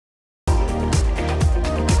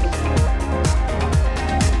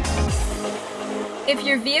If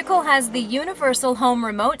your vehicle has the universal home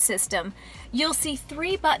remote system, you'll see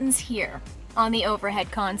 3 buttons here on the overhead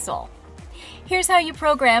console. Here's how you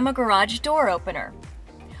program a garage door opener.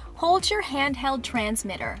 Hold your handheld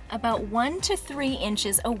transmitter about 1 to 3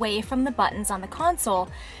 inches away from the buttons on the console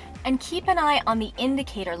and keep an eye on the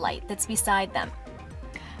indicator light that's beside them.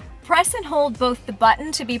 Press and hold both the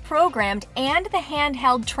button to be programmed and the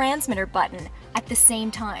handheld transmitter button at the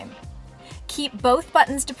same time. Keep both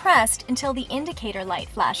buttons depressed until the indicator light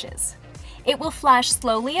flashes. It will flash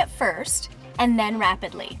slowly at first and then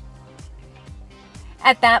rapidly.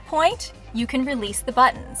 At that point, you can release the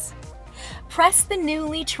buttons. Press the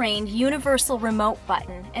newly trained universal remote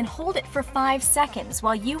button and hold it for 5 seconds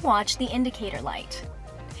while you watch the indicator light.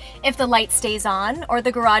 If the light stays on or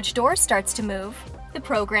the garage door starts to move, the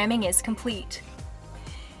programming is complete.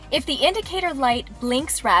 If the indicator light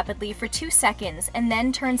blinks rapidly for 2 seconds and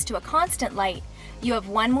then turns to a constant light, you have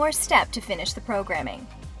one more step to finish the programming.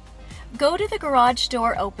 Go to the garage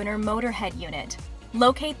door opener motor head unit,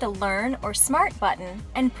 locate the Learn or Smart button,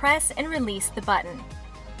 and press and release the button.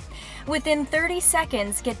 Within 30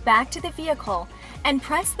 seconds, get back to the vehicle and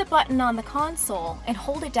press the button on the console and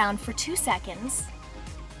hold it down for 2 seconds.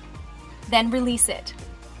 Then release it.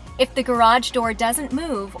 If the garage door doesn't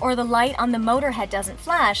move or the light on the motor head doesn't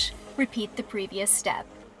flash, repeat the previous step.